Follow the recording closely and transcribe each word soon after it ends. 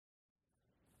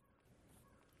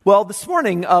Well, this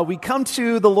morning we come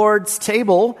to the Lord's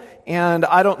table, and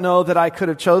I don't know that I could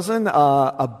have chosen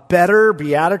a better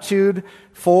beatitude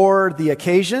for the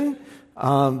occasion.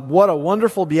 What a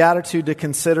wonderful beatitude to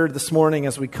consider this morning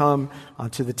as we come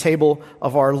to the table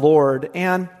of our Lord.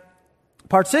 And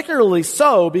particularly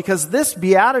so because this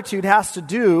beatitude has to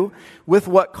do with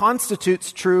what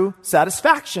constitutes true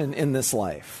satisfaction in this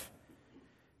life.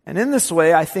 And in this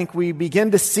way, I think we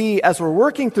begin to see, as we're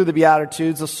working through the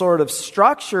Beatitudes, a sort of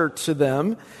structure to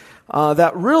them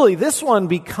that really this one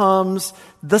becomes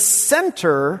the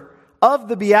center of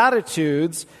the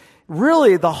Beatitudes,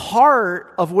 really the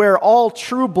heart of where all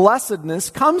true blessedness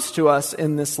comes to us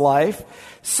in this life,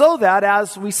 so that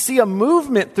as we see a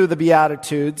movement through the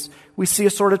Beatitudes, we see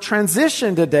a sort of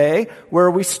transition today where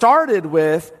we started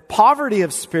with poverty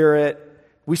of spirit,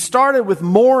 we started with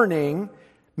mourning,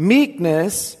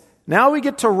 meekness, now we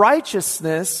get to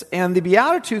righteousness, and the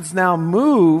Beatitudes now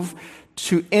move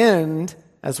to end,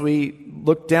 as we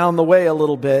look down the way a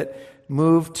little bit,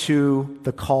 move to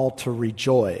the call to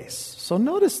rejoice. So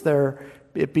notice there,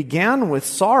 it began with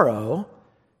sorrow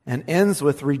and ends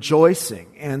with rejoicing.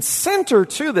 And center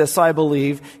to this, I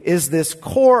believe, is this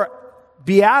core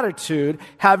beatitude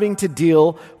having to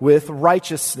deal with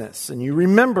righteousness. And you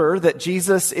remember that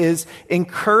Jesus is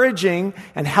encouraging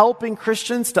and helping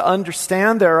Christians to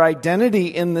understand their identity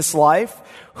in this life,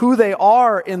 who they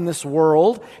are in this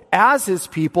world, as His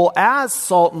people, as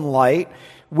salt and light,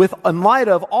 in light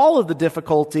of all of the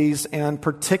difficulties and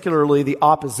particularly the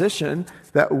opposition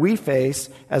that we face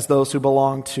as those who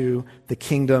belong to the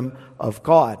kingdom of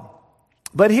God.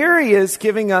 But here He is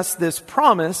giving us this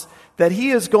promise that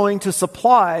He is going to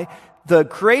supply the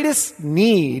greatest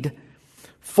need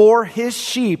for His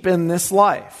sheep in this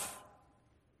life.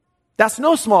 That's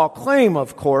no small claim,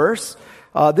 of course.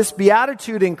 This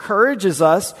beatitude encourages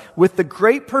us with the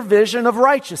great provision of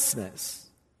righteousness,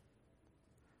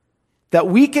 that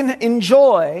we can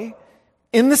enjoy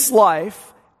in this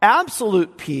life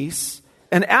absolute peace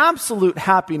and absolute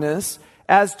happiness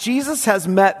as Jesus has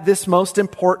met this most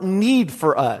important need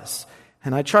for us.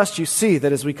 And I trust you see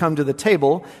that as we come to the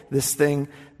table,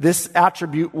 this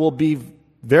attribute will be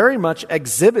very much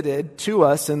exhibited to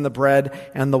us in the bread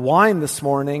and the wine this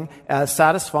morning as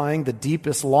satisfying the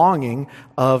deepest longing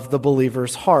of the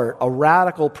believer's heart. A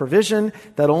radical provision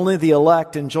that only the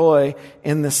elect enjoy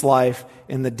in this life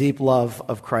in the deep love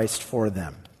of Christ for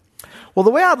them. Well,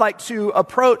 the way I'd like to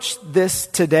approach this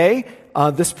today,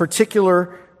 this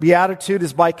particular beatitude,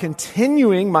 is by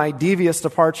continuing my devious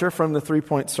departure from the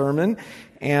 3-point sermon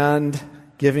and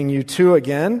giving you two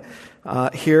again.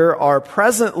 Here are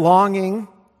present longing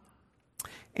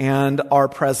and our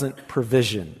present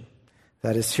provision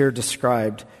that is here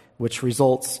described, which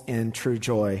results in true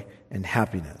joy and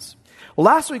happiness. Well,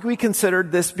 last week we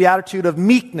considered this beatitude of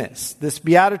meekness,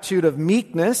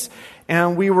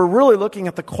 and we were really looking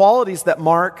at the qualities that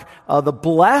mark the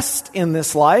blessed in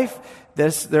this life.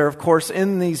 There, of course,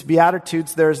 in these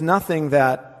Beatitudes, there's nothing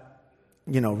that,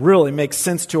 really makes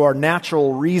sense to our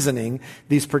natural reasoning,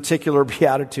 these particular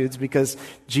Beatitudes, because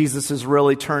Jesus is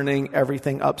really turning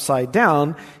everything upside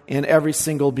down in every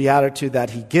single Beatitude that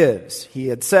He gives. He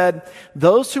had said,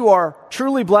 those who are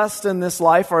truly blessed in this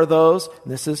life are those,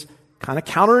 and this is kind of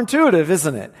counterintuitive,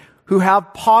 isn't it, who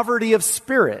have poverty of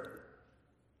spirit.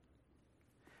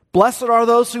 Blessed are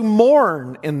those who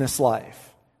mourn in this life.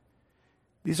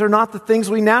 These are not the things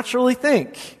we naturally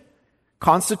think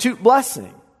constitute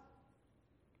blessing.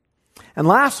 And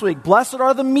last week, blessed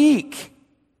are the meek,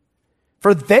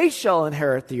 for they shall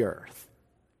inherit the earth.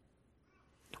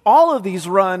 All of these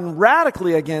run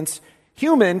radically against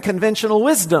human conventional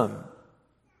wisdom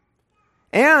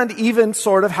and even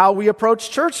sort of how we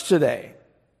approach church today.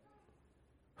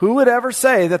 Who would ever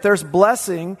say that there's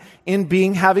blessing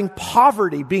in having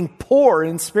poverty, being poor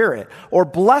in spirit, or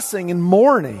blessing in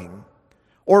mourning?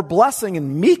 Or blessing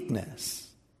in meekness?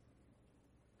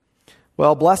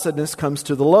 Well, blessedness comes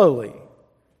to the lowly.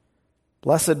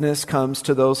 Blessedness comes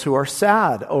to those who are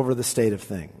sad over the state of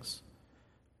things.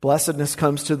 Blessedness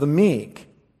comes to the meek,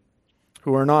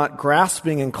 who are not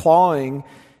grasping and clawing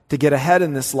to get ahead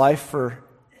in this life for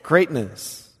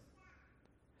greatness.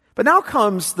 But now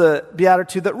comes the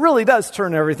beatitude that really does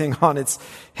turn everything on its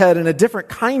head in a different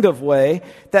kind of way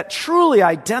that truly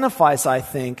identifies, I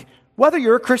think, whether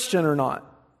you're a Christian or not.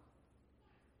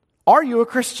 Are you a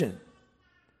Christian?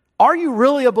 Are you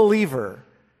really a believer?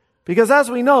 Because as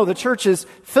we know, the church is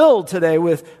filled today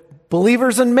with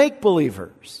believers and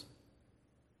make-believers.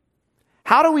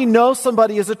 How do we know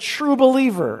somebody is a true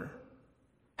believer?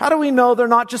 How do we know they're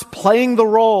not just playing the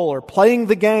role or playing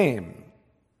the game?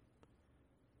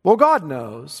 Well, God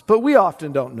knows, but we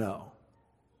often don't know.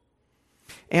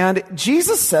 And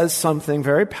Jesus says something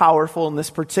very powerful in this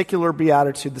particular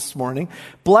beatitude this morning.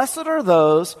 Blessed are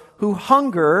those who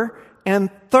hunger and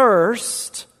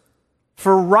thirst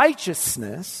for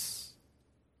righteousness,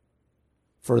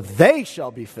 for they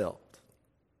shall be filled.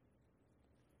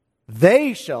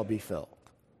 They shall be filled.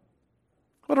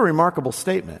 What a remarkable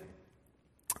statement.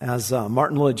 As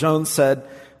Martin Lloyd-Jones said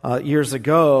years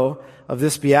ago of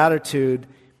this beatitude,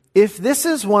 if this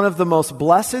is one of the most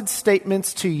blessed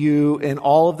statements to you in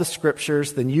all of the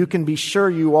scriptures, then you can be sure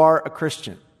you are a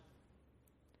Christian.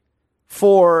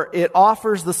 For it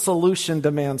offers the solution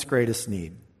to man's greatest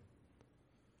need.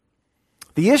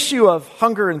 The issue of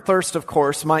hunger and thirst, of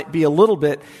course, might be a little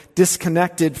bit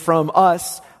disconnected from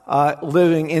us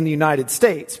living in the United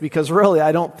States, because really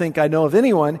I don't think I know of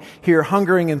anyone here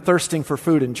hungering and thirsting for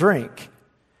food and drink.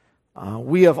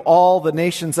 We of all the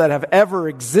nations that have ever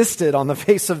existed on the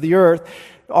face of the earth,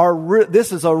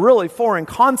 this is a really foreign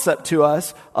concept to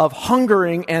us of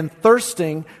hungering and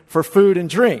thirsting for food and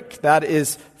drink. That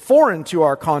is foreign to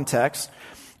our context.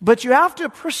 But you have to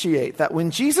appreciate that when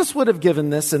Jesus would have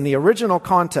given this in the original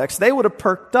context, they would have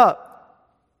perked up.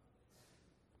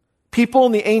 People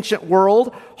in the ancient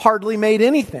world hardly made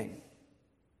anything.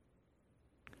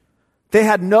 They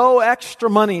had no extra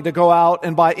money to go out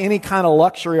and buy any kind of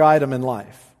luxury item in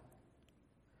life.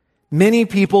 Many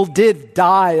people did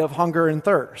die of hunger and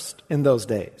thirst in those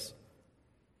days.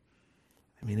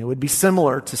 I mean, it would be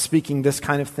similar to speaking this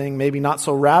kind of thing, maybe not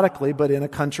so radically, but in a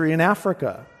country in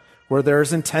Africa where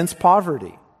there's intense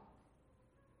poverty,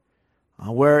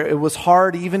 where it was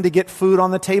hard even to get food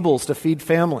on the tables to feed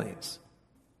families.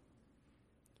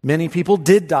 Many people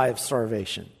did die of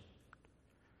starvation.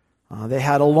 They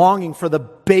had a longing for the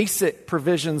basic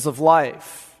provisions of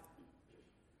life.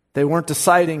 They weren't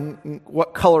deciding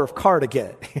what color of car to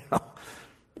get.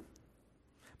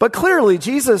 But clearly,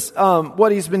 Jesus,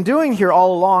 what he's been doing here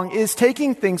all along is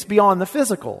taking things beyond the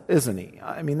physical, isn't he?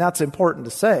 I mean, that's important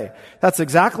to say. That's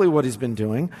exactly what he's been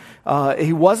doing.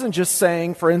 He wasn't just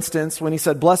saying, for instance, when he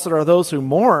said, blessed are those who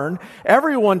mourn.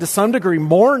 Everyone to some degree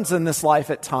mourns in this life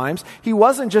at times. He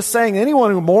wasn't just saying anyone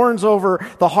who mourns over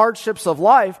the hardships of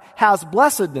life has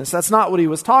blessedness. That's not what he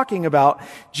was talking about.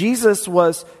 Jesus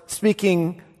was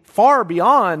speaking far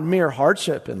beyond mere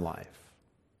hardship in life.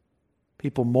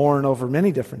 People mourn over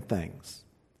many different things.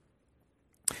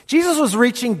 Jesus was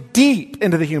reaching deep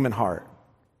into the human heart,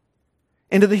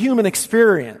 into the human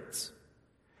experience,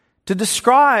 to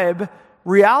describe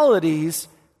realities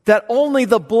that only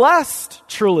the blessed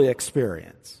truly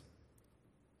experience.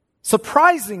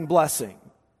 Surprising blessing,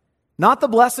 not the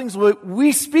blessings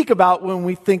we speak about when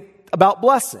we think about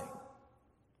blessing.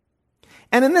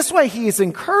 And in this way, he is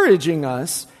encouraging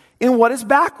us in what is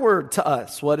backward to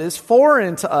us, what is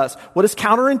foreign to us, what is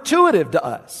counterintuitive to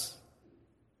us.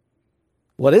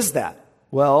 What is that?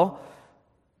 Well,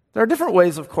 there are different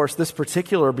ways, of course, this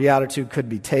particular beatitude could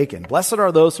be taken. Blessed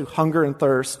are those who hunger and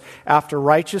thirst after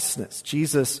righteousness.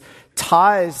 Jesus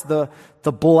ties the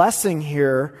blessing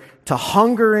here to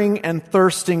hungering and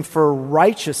thirsting for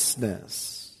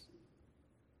righteousness.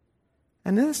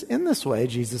 And in this way,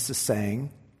 Jesus is saying,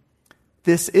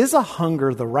 this is a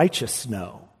hunger the righteous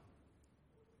know.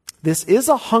 This is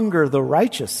a hunger the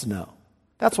righteous know.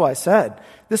 That's why I said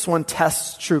this one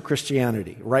tests true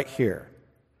Christianity right here.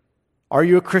 Are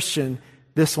you a Christian?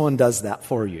 This one does that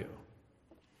for you.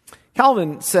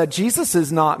 Calvin said Jesus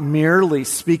is not merely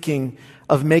speaking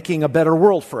of making a better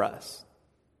world for us.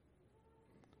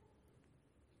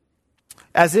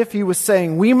 As if he was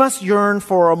saying we must yearn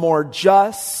for a more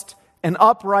just and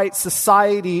upright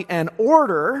society and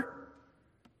order.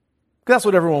 That's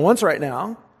what everyone wants right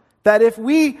now. That if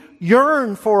we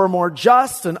yearn for a more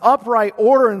just and upright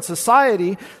order in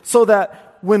society, so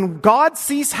that when God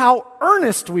sees how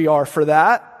earnest we are for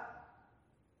that,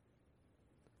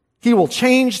 he will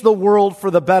change the world for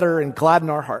the better and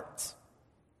gladden our hearts.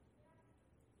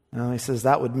 Now he says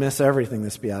that would miss everything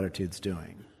this Beatitude's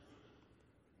doing.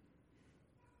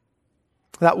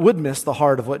 That would miss the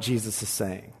heart of what Jesus is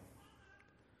saying.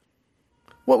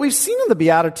 What we've seen in the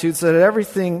Beatitudes is that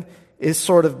everything is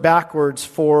sort of backwards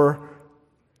for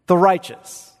the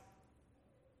righteous.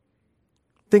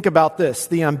 Think about this.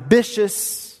 The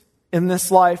ambitious in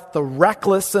this life, the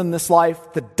reckless in this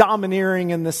life, the domineering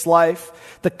in this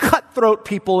life, the cutthroat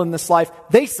people in this life,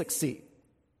 they succeed.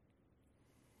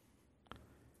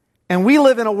 And we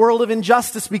live in a world of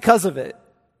injustice because of it.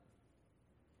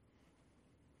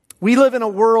 We live in a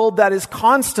world that is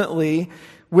constantly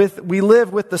we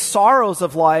live with the sorrows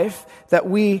of life, that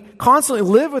we constantly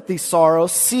live with these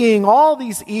sorrows, seeing all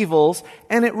these evils,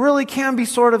 and it really can be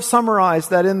sort of summarized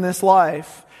that in this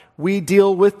life, we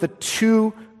deal with the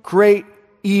two great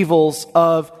evils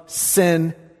of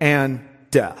sin and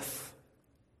death.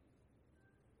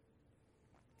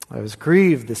 I was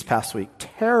grieved this past week,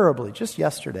 terribly. Just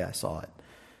yesterday I saw it.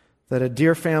 That a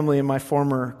dear family in my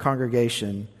former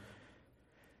congregation,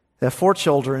 they have 4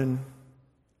 children.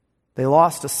 They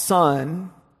lost a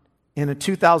son in a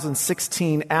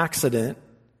 2016 accident.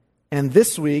 And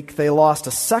this week they lost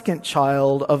a second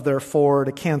child of their 4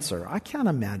 to cancer. I can't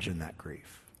imagine that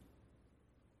grief.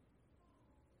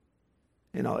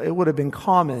 You know, it would have been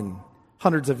common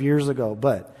hundreds of years ago,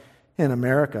 but in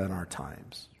America in our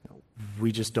times,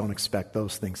 we just don't expect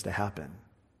those things to happen.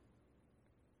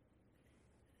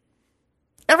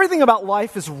 Everything about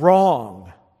life is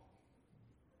wrong.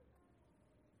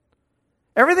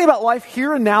 Everything about life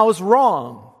here and now is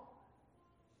wrong.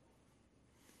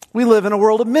 We live in a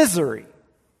world of misery.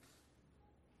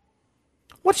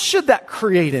 What should that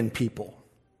create in people?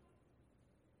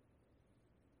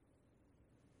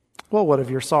 Well, what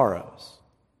of your sorrows?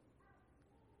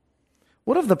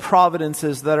 What of the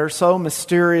providences that are so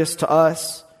mysterious to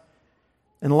us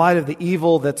in light of the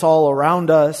evil that's all around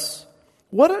us?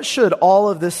 What should all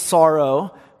of this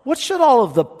sorrow, what should all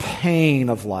of the pain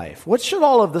of life, what should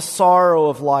all of the sorrow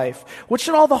of life, what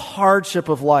should all the hardship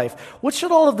of life, what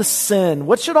should all of the sin,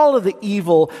 what should all of the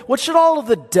evil, what should all of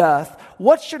the death,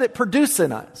 what should it produce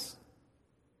in us?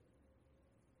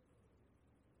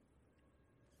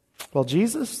 Well,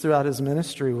 Jesus, throughout his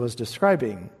ministry, was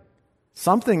describing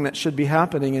something that should be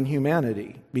happening in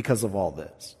humanity because of all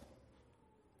this.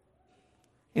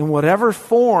 In whatever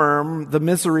form the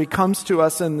misery comes to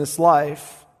us in this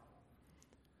life,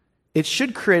 it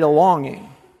should create a longing.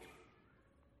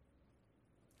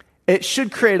 It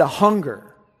should create a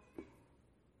hunger.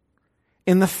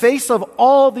 In the face of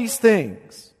all these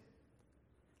things,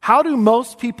 how do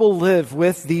most people live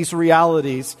with these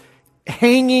realities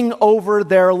hanging over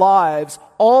their lives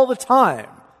all the time?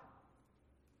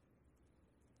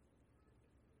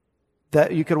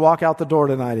 That you could walk out the door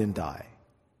tonight and die.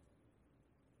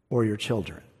 Or your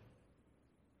children.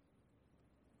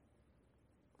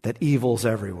 That evil's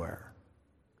everywhere.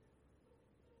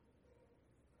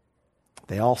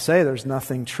 They all say there's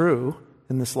nothing true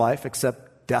in this life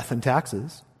except death and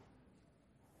taxes.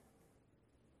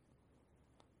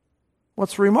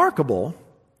 What's remarkable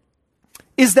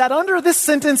is that under this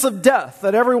sentence of death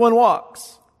that everyone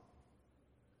walks,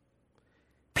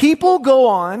 people go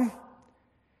on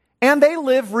and they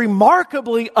live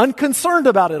remarkably unconcerned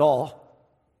about it all.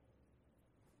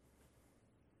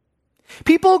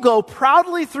 People go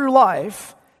proudly through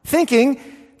life thinking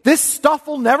this stuff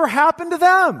will never happen to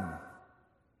them.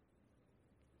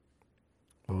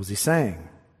 What was he saying?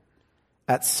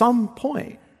 At some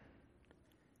point,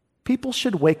 people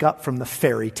should wake up from the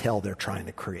fairy tale they're trying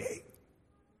to create.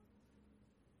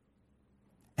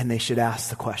 And they should ask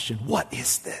the question, what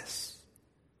is this?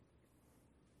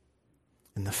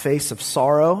 In the face of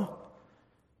sorrow,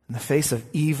 in the face of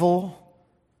evil,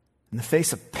 in the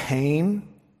face of pain,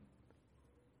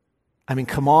 I mean,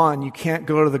 come on, you can't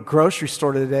go to the grocery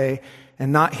store today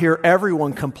and not hear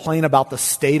everyone complain about the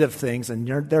state of things, and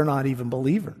they're not even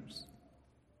believers.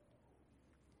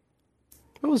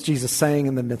 What was Jesus saying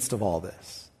in the midst of all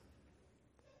this?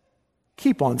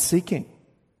 Keep on seeking.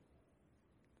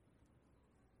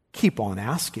 Keep on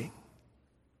asking.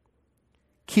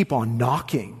 Keep on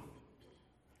knocking,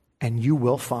 and you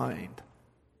will find.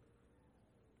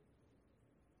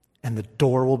 And the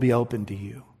door will be open to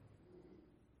you.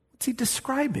 What's he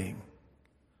describing?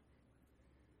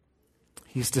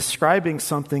 He's describing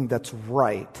something that's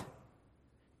right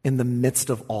in the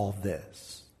midst of all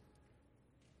this,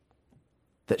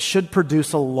 that should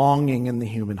produce a longing in the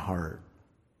human heart.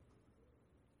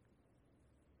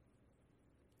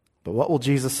 But what will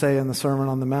Jesus say in the Sermon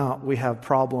on the Mount? We have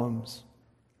problems.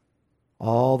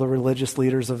 All the religious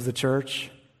leaders of the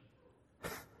church,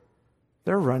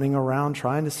 they're running around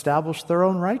trying to establish their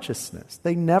own righteousness.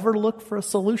 They never look for a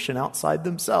solution outside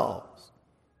themselves.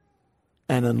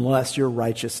 And unless your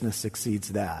righteousness exceeds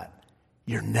that,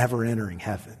 you're never entering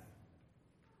heaven.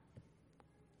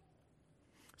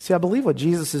 See, I believe what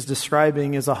Jesus is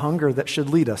describing is a hunger that should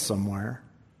lead us somewhere.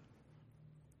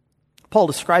 Paul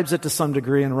describes it to some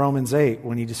degree in Romans 8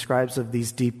 when he describes of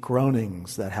these deep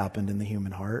groanings that happened in the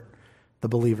human heart, the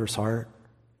believer's heart.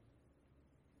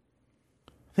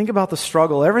 Think about the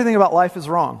struggle. Everything about life is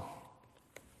wrong.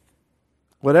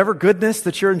 Whatever goodness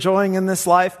that you're enjoying in this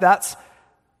life,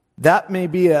 that may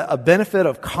be a benefit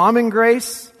of common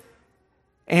grace,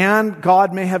 and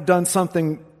God may have done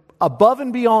something above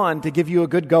and beyond to give you a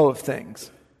good go of things.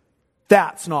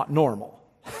 That's not normal.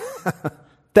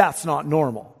 That's not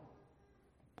normal.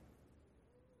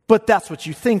 But that's what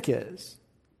you think is.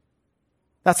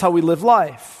 That's how we live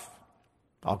life.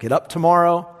 I'll get up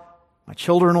tomorrow. My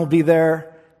children will be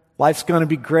there. Life's going to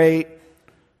be great.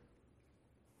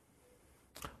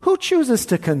 Who chooses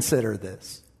to consider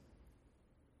this?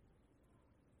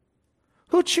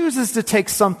 Who chooses to take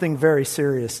something very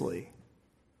seriously?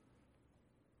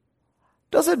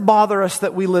 Does it bother us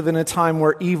that we live in a time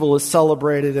where evil is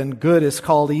celebrated and good is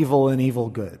called evil and evil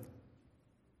good?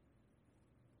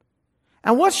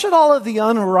 And what should all of the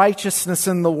unrighteousness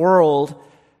in the world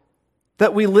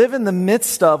that we live in the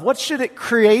midst of, what should it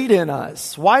create in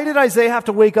us? Why did Isaiah have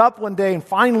to wake up one day and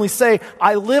finally say,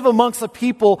 I live amongst a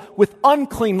people with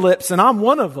unclean lips, and I'm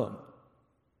one of them?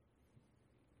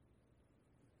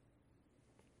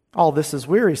 All this is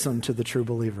wearisome to the true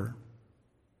believer.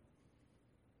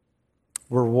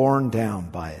 We're worn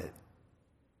down by it.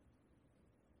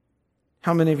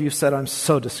 How many of you said, I'm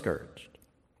so discouraged?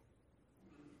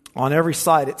 On every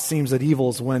side, it seems that evil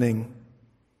is winning.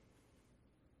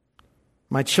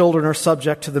 My children are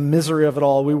subject to the misery of it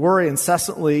all. We worry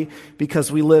incessantly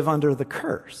because we live under the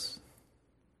curse.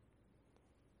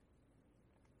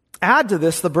 Add to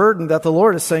this the burden that the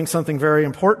Lord is saying something very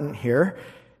important here.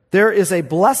 There is a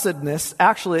blessedness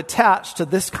actually attached to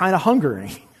this kind of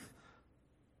hungering.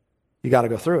 You got to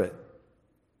go through it.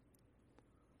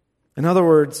 In other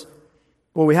words,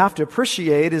 what we have to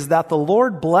appreciate is that the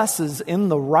Lord blesses in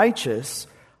the righteous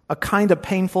a kind of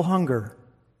painful hunger.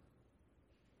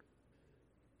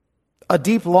 A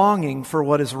deep longing for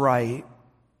what is right.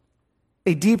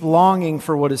 A deep longing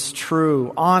for what is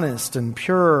true, honest and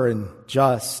pure and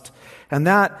just. And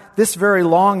that this very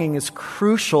longing is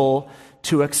crucial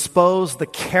to expose the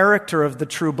character of the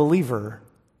true believer.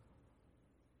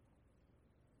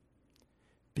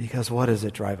 Because what does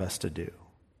it drive us to do?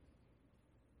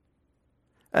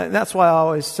 And that's why I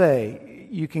always say,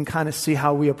 you can kind of see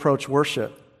how we approach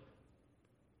worship.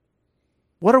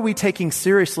 What are we taking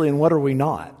seriously and what are we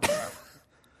not?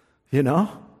 You know?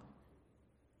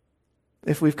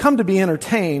 If we've come to be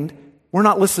entertained, we're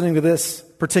not listening to this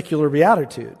particular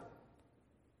beatitude.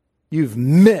 You've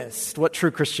missed what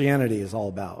true Christianity is all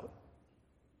about.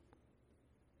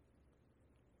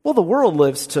 Well, the world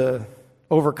lives to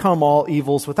overcome all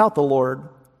evils without the Lord.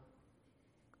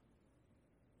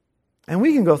 And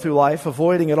we can go through life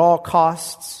avoiding at all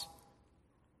costs,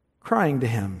 crying to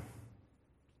Him,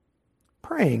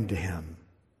 praying to Him,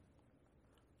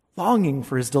 longing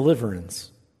for His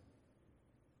deliverance.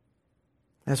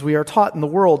 As we are taught in the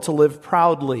world to live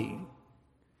proudly,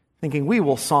 thinking we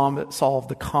will solve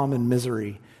the common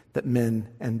misery that men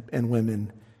and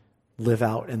women live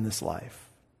out in this life.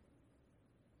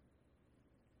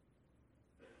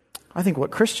 I think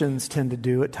what Christians tend to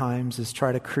do at times is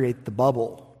try to create the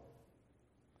bubble,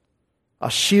 a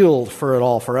shield for it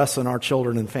all, for us and our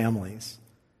children and families,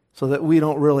 so that we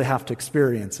don't really have to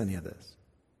experience any of this.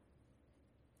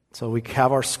 So we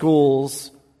have our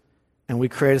schools, and we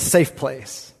create a safe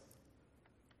place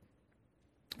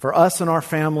for us and our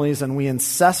families, and we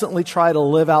incessantly try to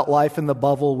live out life in the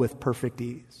bubble with perfect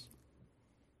ease.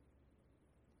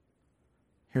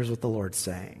 Here's what the Lord's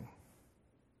saying.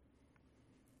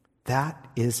 That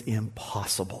is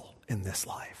impossible in this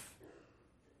life.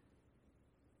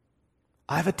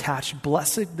 I've attached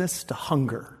blessedness to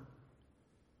hunger.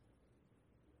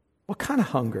 What kind of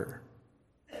hunger?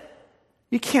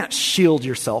 You can't shield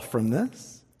yourself from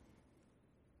this.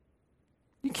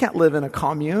 You can't live in a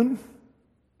commune.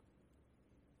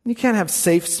 You can't have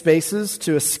safe spaces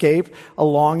to escape a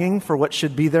longing for what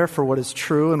should be there, for what is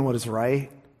true and what is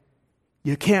right.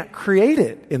 You can't create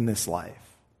it in this life.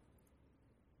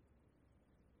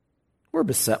 We're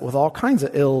beset with all kinds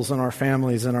of ills in our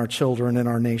families and our children and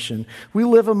our nation. We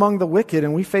live among the wicked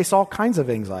and we face all kinds of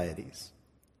anxieties.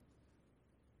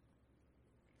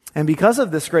 And because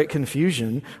of this great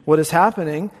confusion, what is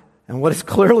happening and what is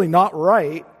clearly not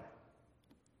right,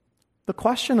 the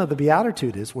question of the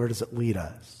Beatitude is, where does it lead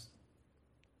us?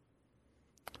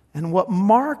 And what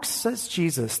marks, says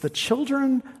Jesus, the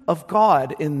children of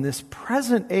God in this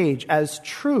present age as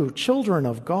true children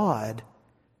of God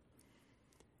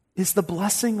is the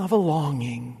blessing of a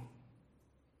longing,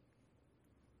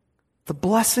 the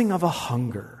blessing of a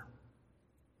hunger,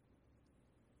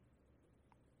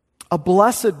 a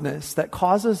blessedness that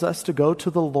causes us to go to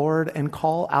the Lord and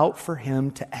call out for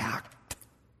Him to act,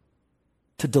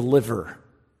 to deliver,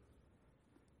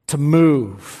 to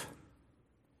move.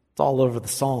 It's all over the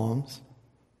Psalms.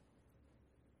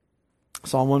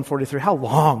 Psalm 143, how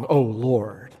long, O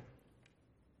Lord,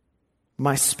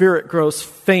 My spirit grows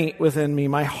faint within me.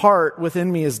 My heart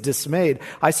within me is dismayed.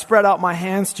 I spread out my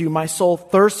hands to you. My soul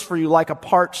thirsts for you like a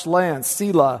parched land.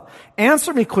 Selah.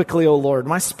 Answer me quickly, O Lord.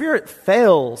 My spirit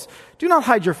fails. Do not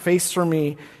hide your face from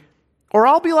me, or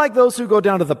I'll be like those who go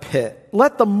down to the pit.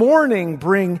 Let the morning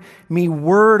bring me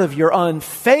word of your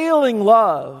unfailing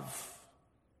love,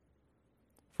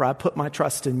 for I put my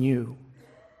trust in you.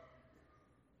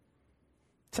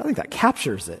 So I think that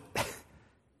captures it.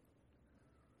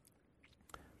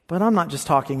 But I'm not just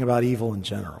talking about evil in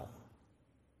general.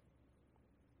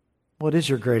 What is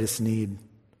your greatest need?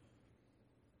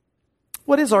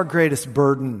 What is our greatest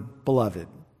burden, beloved?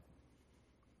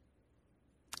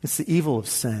 It's the evil of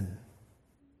sin,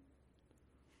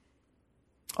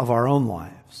 of our own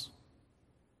lives.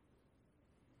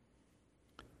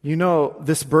 You know,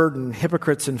 this burden,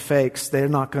 hypocrites and fakes, they're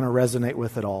not going to resonate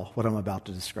with at all what I'm about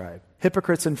to describe.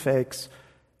 Hypocrites and fakes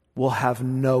will have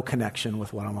no connection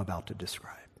with what I'm about to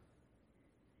describe.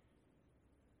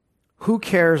 Who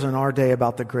cares in our day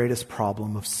about the greatest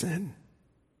problem of sin?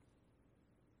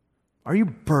 Are you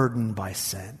burdened by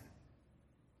sin?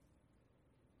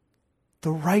 The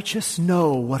righteous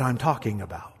know what I'm talking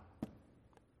about.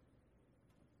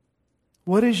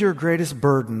 What is your greatest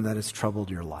burden that has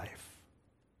troubled your life?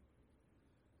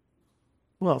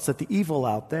 Well, it's that the evil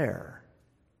out there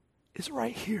is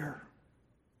right here.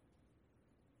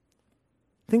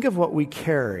 Think of what we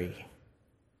carry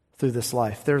through this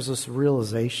life. There's this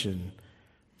realization,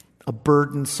 a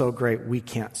burden so great we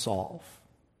can't solve.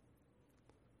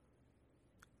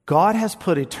 God has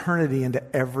put eternity into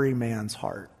every man's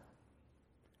heart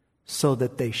so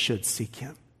that they should seek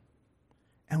him.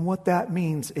 And what that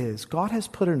means is God has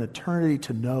put an eternity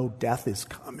to know death is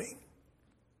coming.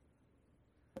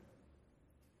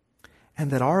 And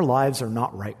that our lives are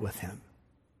not right with him.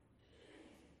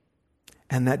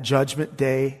 And that judgment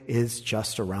day is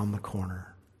just around the corner.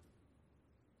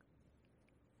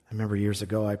 I remember years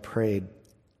ago I prayed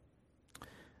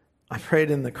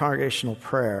in the congregational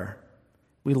prayer,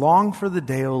 we long for the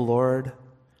day, O Lord,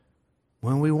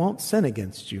 when we won't sin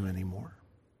against you anymore.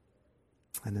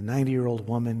 And the 90-year-old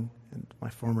woman in my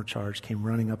former charge came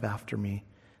running up after me.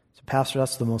 Said, Pastor,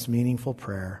 that's the most meaningful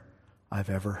prayer I've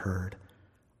ever heard.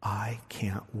 I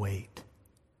can't wait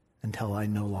until I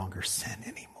no longer sin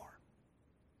anymore.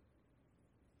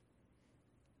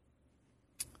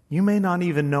 You may not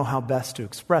even know how best to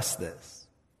express this,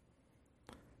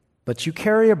 but you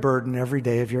carry a burden every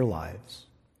day of your lives.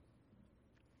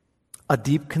 A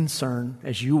deep concern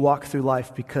as you walk through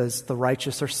life because the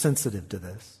righteous are sensitive to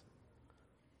this.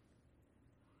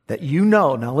 That you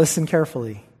know, now listen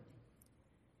carefully,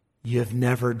 you have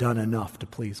never done enough to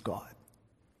please God.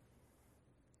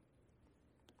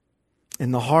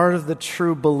 In the heart of the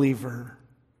true believer,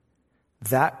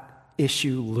 that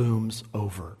issue looms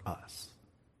over us.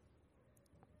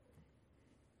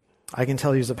 I can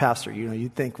tell you as a pastor,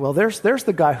 you'd think, well, there's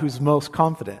the guy who's most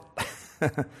confident.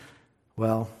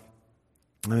 Well,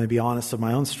 I'm going to be honest of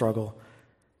my own struggle.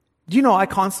 Do you know I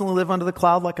constantly live under the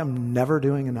cloud like I'm never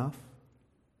doing enough?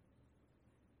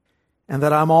 And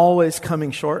that I'm always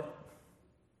coming short?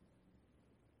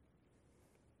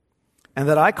 And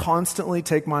that I constantly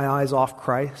take my eyes off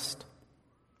Christ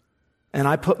and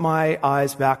I put my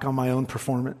eyes back on my own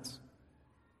performance?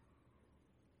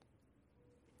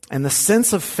 And the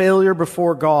sense of failure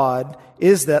before God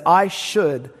is that I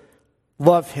should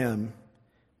love him,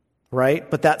 right?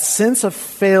 But that sense of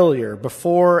failure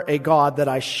before a God that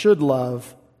I should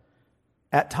love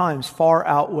at times far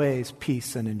outweighs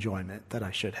peace and enjoyment that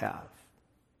I should have.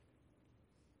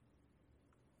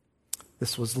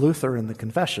 This was Luther in the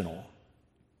confessional,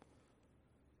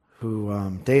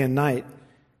 who day and night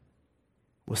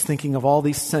was thinking of all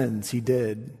these sins he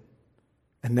did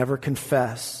and never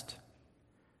confessed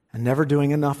and never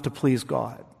doing enough to please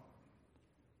God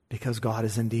because God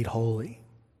is indeed holy.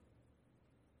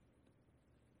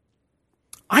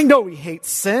 I know he hates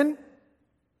sin.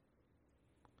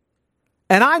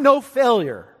 And I know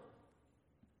failure.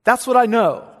 That's what I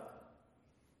know.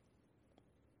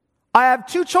 I have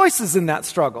two choices in that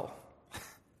struggle.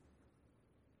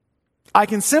 I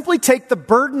can simply take the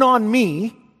burden on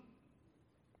me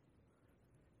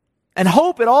and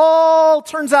hope it all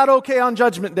turns out okay on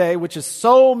Judgment Day, which is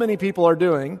so many people are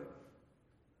doing.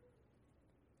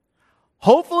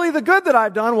 Hopefully the good that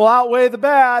I've done will outweigh the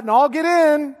bad and I'll get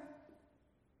in.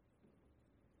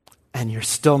 And you're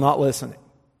still not listening.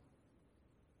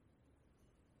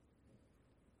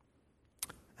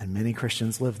 And many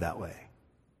Christians live that way.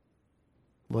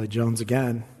 Lloyd Jones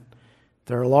again.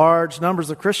 There are large numbers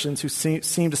of Christians who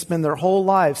seem to spend their whole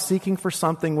lives seeking for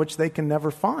something which they can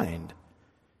never find.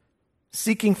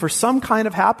 seeking for some kind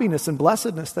of happiness and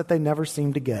blessedness that they never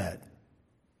seem to get.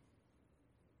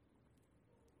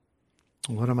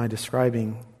 What am I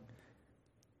describing?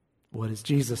 What is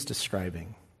Jesus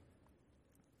describing?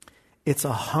 It's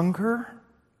a hunger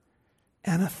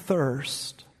and a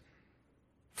thirst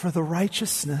for the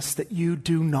righteousness that you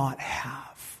do not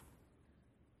have.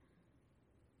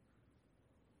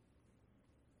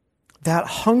 That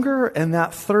hunger and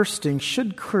that thirsting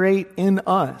should create in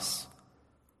us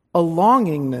a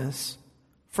longingness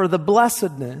for the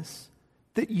blessedness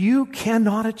that you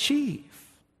cannot achieve.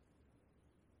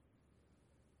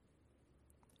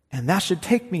 And that should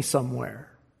take me somewhere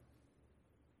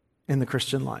in the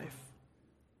Christian life.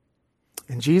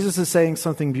 And Jesus is saying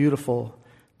something beautiful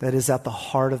that is at the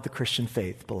heart of the Christian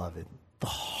faith, beloved. The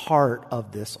heart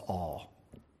of this all.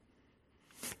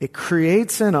 It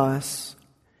creates in us,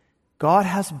 God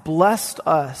has blessed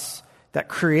us, that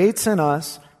creates in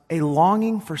us a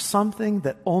longing for something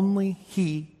that only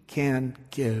He can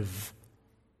give.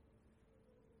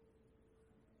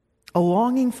 A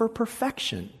longing for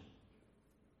perfection.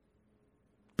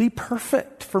 Be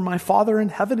perfect, for my Father in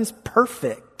heaven is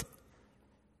perfect.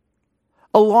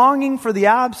 A longing for the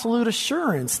absolute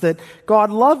assurance that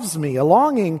God loves me. A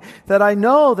longing that I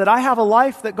know that I have a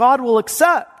life that God will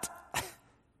accept.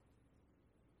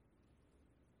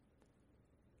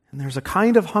 And there's a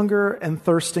kind of hunger and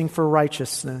thirsting for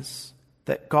righteousness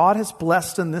that God has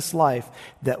blessed in this life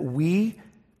that we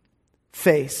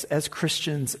face as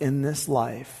Christians in this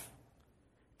life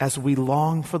as we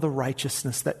long for the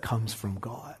righteousness that comes from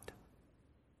God.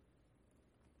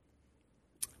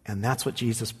 And that's what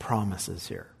Jesus promises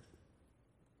here.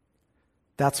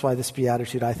 That's why this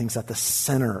beatitude, I think, is at the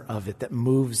center of it, that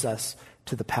moves us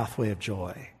to the pathway of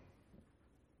joy.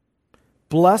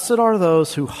 Blessed are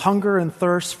those who hunger and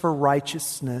thirst for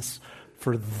righteousness,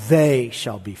 for they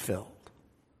shall be filled.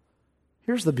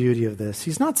 Here's the beauty of this.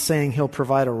 He's not saying He'll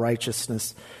provide a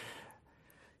righteousness.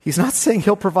 He's not saying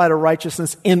He'll provide a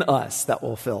righteousness in us that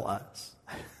will fill us.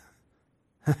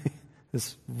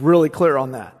 It's really clear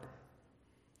on that.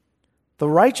 The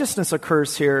righteousness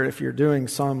occurs here if you're doing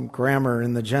some grammar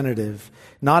in the genitive,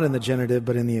 not in the genitive,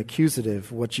 but in the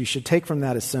accusative. What you should take from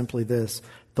that is simply this.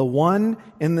 The one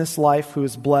in this life who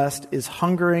is blessed is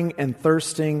hungering and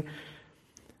thirsting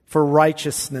for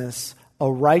righteousness,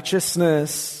 a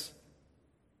righteousness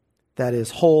that is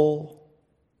whole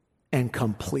and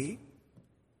complete.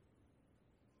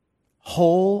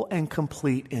 Whole and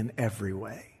complete in every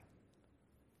way.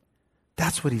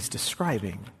 That's what he's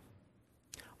describing.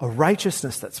 A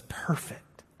righteousness that's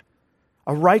perfect.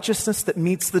 A righteousness that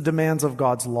meets the demands of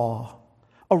God's law.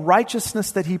 A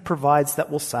righteousness that He provides that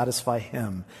will satisfy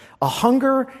Him. A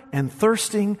hunger and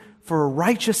thirsting for a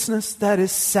righteousness that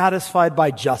is satisfied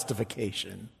by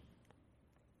justification.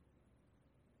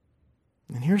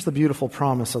 And here's the beautiful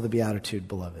promise of the Beatitude,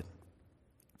 beloved.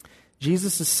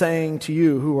 Jesus is saying to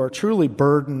you who are truly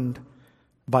burdened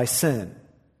by sin,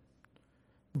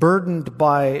 burdened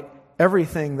by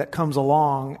everything that comes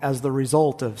along as the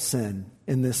result of sin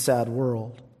in this sad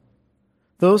world.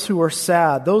 Those who are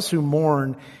sad, those who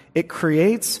mourn, it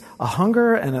creates a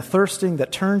hunger and a thirsting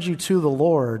that turns you to the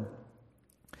Lord.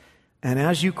 And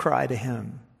as you cry to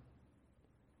Him,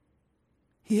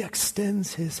 He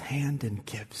extends His hand and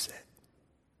gives it.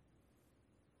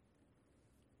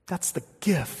 That's the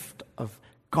gift of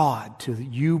God to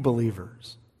you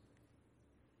believers.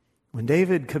 When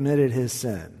David committed his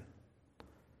sin,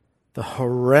 the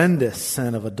horrendous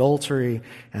sin of adultery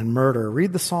and murder,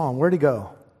 read the psalm. Where'd he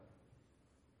go?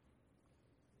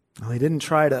 Well, he didn't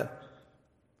try to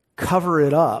cover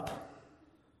it up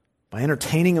by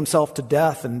entertaining himself to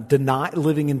death and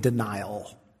living in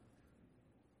denial.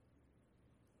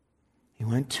 He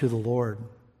went to the Lord.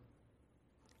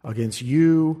 Against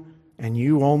you and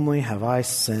you only have I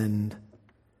sinned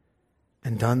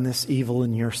and done this evil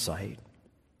in your sight,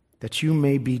 that you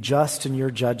may be just in your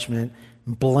judgment,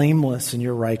 blameless in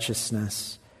your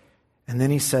righteousness. And then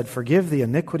he said, forgive the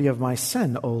iniquity of my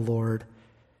sin, O Lord.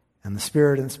 And the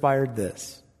Spirit inspired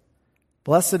this.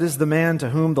 Blessed is the man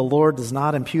to whom the Lord does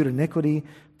not impute iniquity.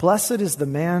 Blessed is the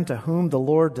man to whom the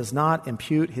Lord does not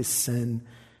impute his sin,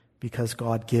 because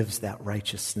God gives that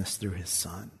righteousness through His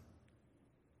Son.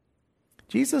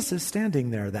 Jesus is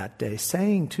standing there that day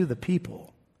saying to the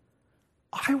people,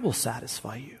 I will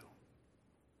satisfy you.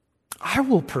 I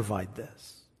will provide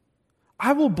this.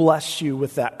 I will bless you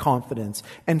with that confidence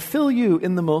and fill you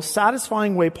in the most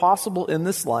satisfying way possible in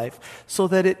this life so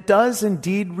that it does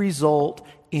indeed result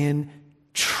in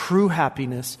true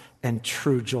happiness and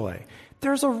true joy.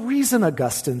 There's a reason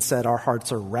Augustine said our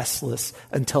hearts are restless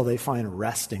until they find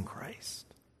rest in Christ.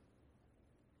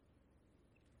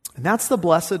 And that's the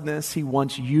blessedness he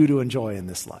wants you to enjoy in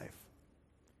this life.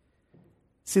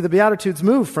 See, the Beatitudes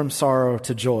move from sorrow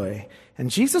to joy.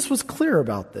 And Jesus was clear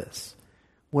about this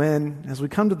when, as we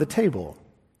come to the table,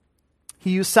 he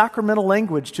used sacramental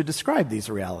language to describe these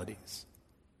realities.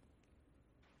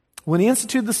 When he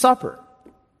instituted the supper,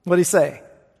 what did he say?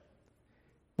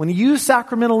 When he used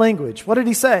sacramental language, what did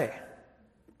he say?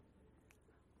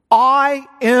 I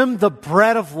am the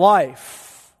bread of life.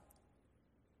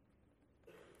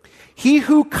 He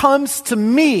who comes to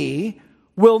me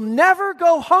will never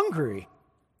go hungry.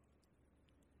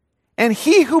 And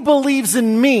he who believes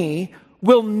in me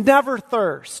will never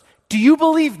thirst. Do you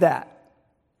believe that?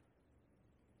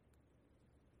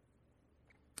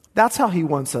 That's how he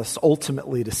wants us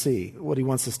ultimately to see, what he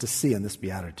wants us to see in this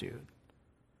beatitude.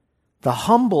 The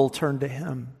humble turn to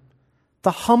him.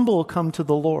 The humble come to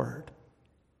the Lord.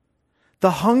 The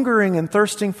hungering and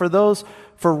thirsting for those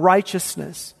for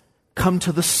righteousness come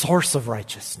to the source of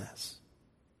righteousness.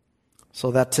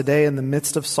 So that today, in the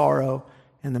midst of sorrow,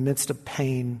 in the midst of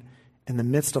pain, in the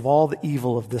midst of all the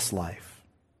evil of this life,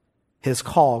 his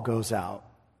call goes out.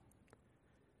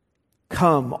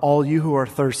 Come, all you who are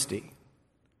thirsty.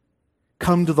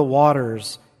 Come to the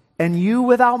waters, and you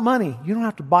without money. You don't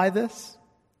have to buy this.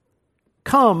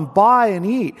 Come, buy and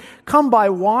eat. Come buy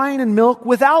wine and milk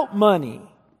without money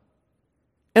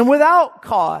and without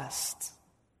cost.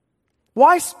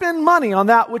 Why spend money on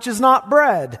that which is not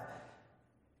bread,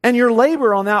 and your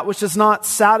labor on that which does not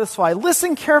satisfy?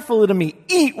 Listen carefully to me.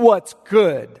 Eat what's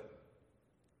good,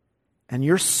 and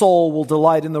your soul will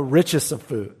delight in the richest of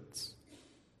foods.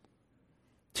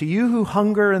 To you who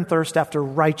hunger and thirst after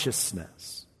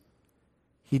righteousness,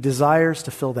 he desires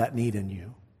to fill that need in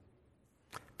you.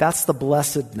 That's the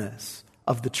blessedness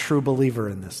of the true believer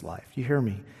in this life. You hear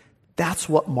me? That's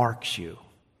what marks you.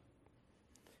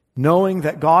 Knowing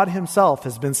that God himself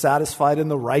has been satisfied in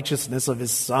the righteousness of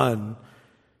his Son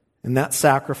in that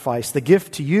sacrifice. The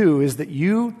gift to you is that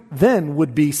you then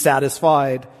would be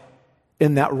satisfied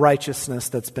in that righteousness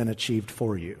that's been achieved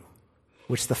for you,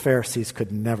 which the Pharisees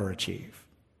could never achieve.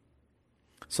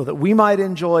 So that we might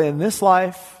enjoy in this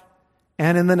life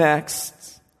and in the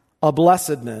next a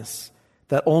blessedness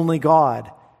that only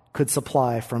God could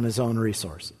supply from his own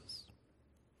resources.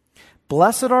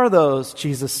 Blessed are those,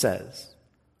 Jesus says,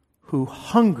 who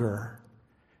hunger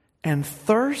and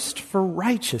thirst for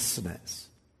righteousness,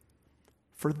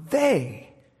 for they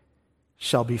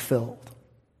shall be filled.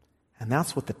 And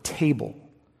that's what the table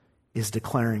is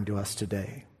declaring to us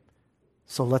today.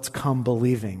 So let's come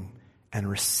believing and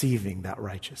receiving that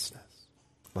righteousness.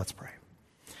 Let's pray.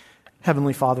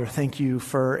 Heavenly Father, thank you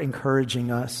for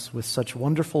encouraging us with such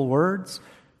wonderful words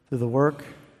through the work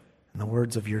and the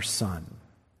words of your Son.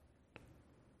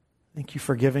 Thank you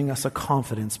for giving us a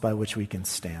confidence by which we can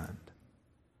stand.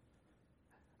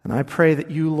 And I pray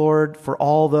that you, Lord, for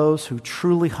all those who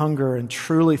truly hunger and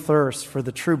truly thirst for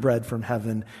the true bread from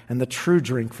heaven and the true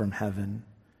drink from heaven,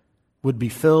 would be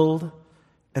filled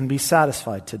and be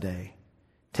satisfied today,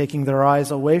 taking their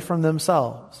eyes away from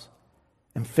themselves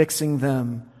and fixing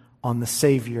them on the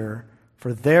Savior,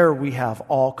 for there we have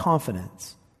all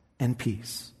confidence and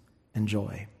peace and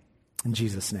joy. In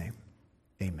Jesus' name,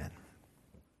 amen.